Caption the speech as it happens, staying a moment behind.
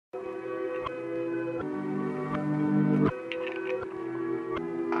It's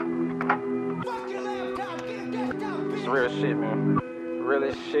real shit, man. Real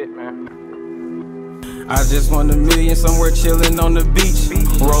as shit, man. I just want $1 million somewhere chilling on the beach.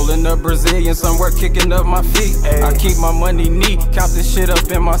 Rolling up Brazilian somewhere kicking up my feet. I keep my money neat, count this shit up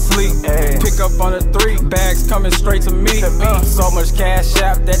in my sleep. Pick up on the 3 bags coming straight to me. So much cash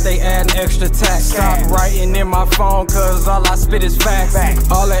app that they add an extra tax. Stop writing in my phone cause all I spit is facts.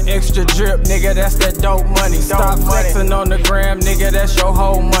 All that extra drip, nigga, that's that dope money. Stop flexing on the gram, nigga, that's your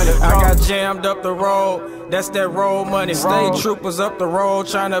whole money. I got jammed up the road, that's that road money. State troopers up the road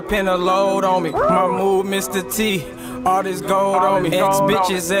tryna pin a load on me. My move, Mr. T, all this gold on me.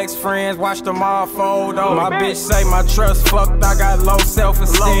 Ex-bitches, ex-friends, watch them all fold on me. My bitch say my trust fucked, I got low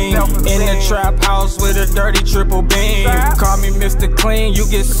self-esteem. In the trap house with a dirty triple beam. Call me Mr. Clean, you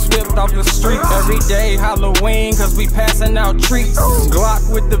get swept off the streets. Every day Halloween, cause we passing out treats.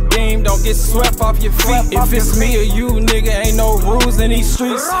 Glock with the beam, don't get swept off your feet. If it's me or you, nigga, ain't no rules in these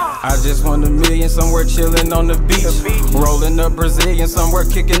streets. I just want $1 million somewhere chilling on the beach. Rolling up Brazilian somewhere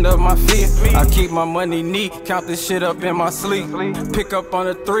kicking up my feet. I keep my money neat, count this shit up in my sleep. Pick up on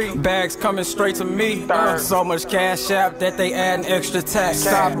the 3 bags coming straight to me. So much cash app that they add an extra tax.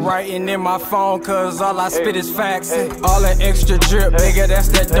 Stop writing in my phone cause all I spit is facts. All that extra drip, nigga, that's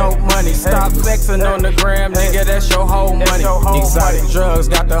that dope money. Stop flexing on the gram, nigga, that's your whole money. Exotic drugs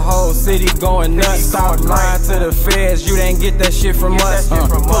got the whole city going nuts. Stop lying to the feds, you didn't get that shit from us.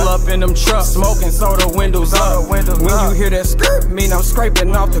 Pull up in them trucks, smoking so the windows up. When you hear that skirt, mean I'm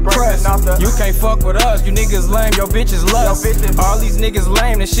scraping off the crust. You can't fuck with us, you niggas lame, your bitches lust. All these niggas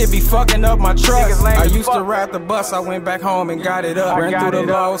lame, this shit be fucking up my trust. I used to ride the bus, I went back home and got it up. Ran through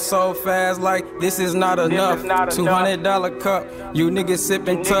the low so fast like this is not enough. $200 cup, you niggas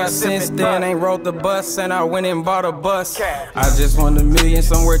sipping tough. Since then ain't rode the bus and I went and bought a bus. I just want $1 million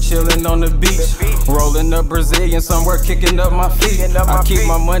somewhere chilling on the beach. Rolling up Brazilian somewhere kicking up my feet. I keep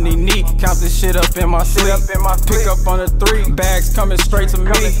my money neat, count this shit up in my sleep. Pick up on the 3 bags coming straight to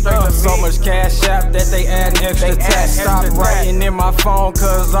me. So much cash app that they add an extra tax. Stop writing in my phone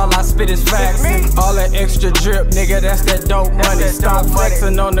cause all I spit is facts. All that extra drip, nigga, that's that dope money. Stop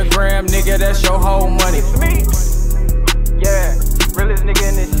flexing on the gram, nigga, that's your whole money. Yeah, realest nigga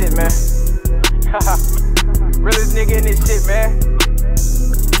in this shit, man. Realest nigga in this shit, man.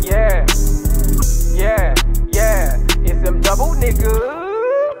 Yeah, yeah, yeah. It's them Dubble niggas.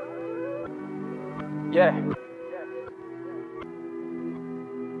 Yeah.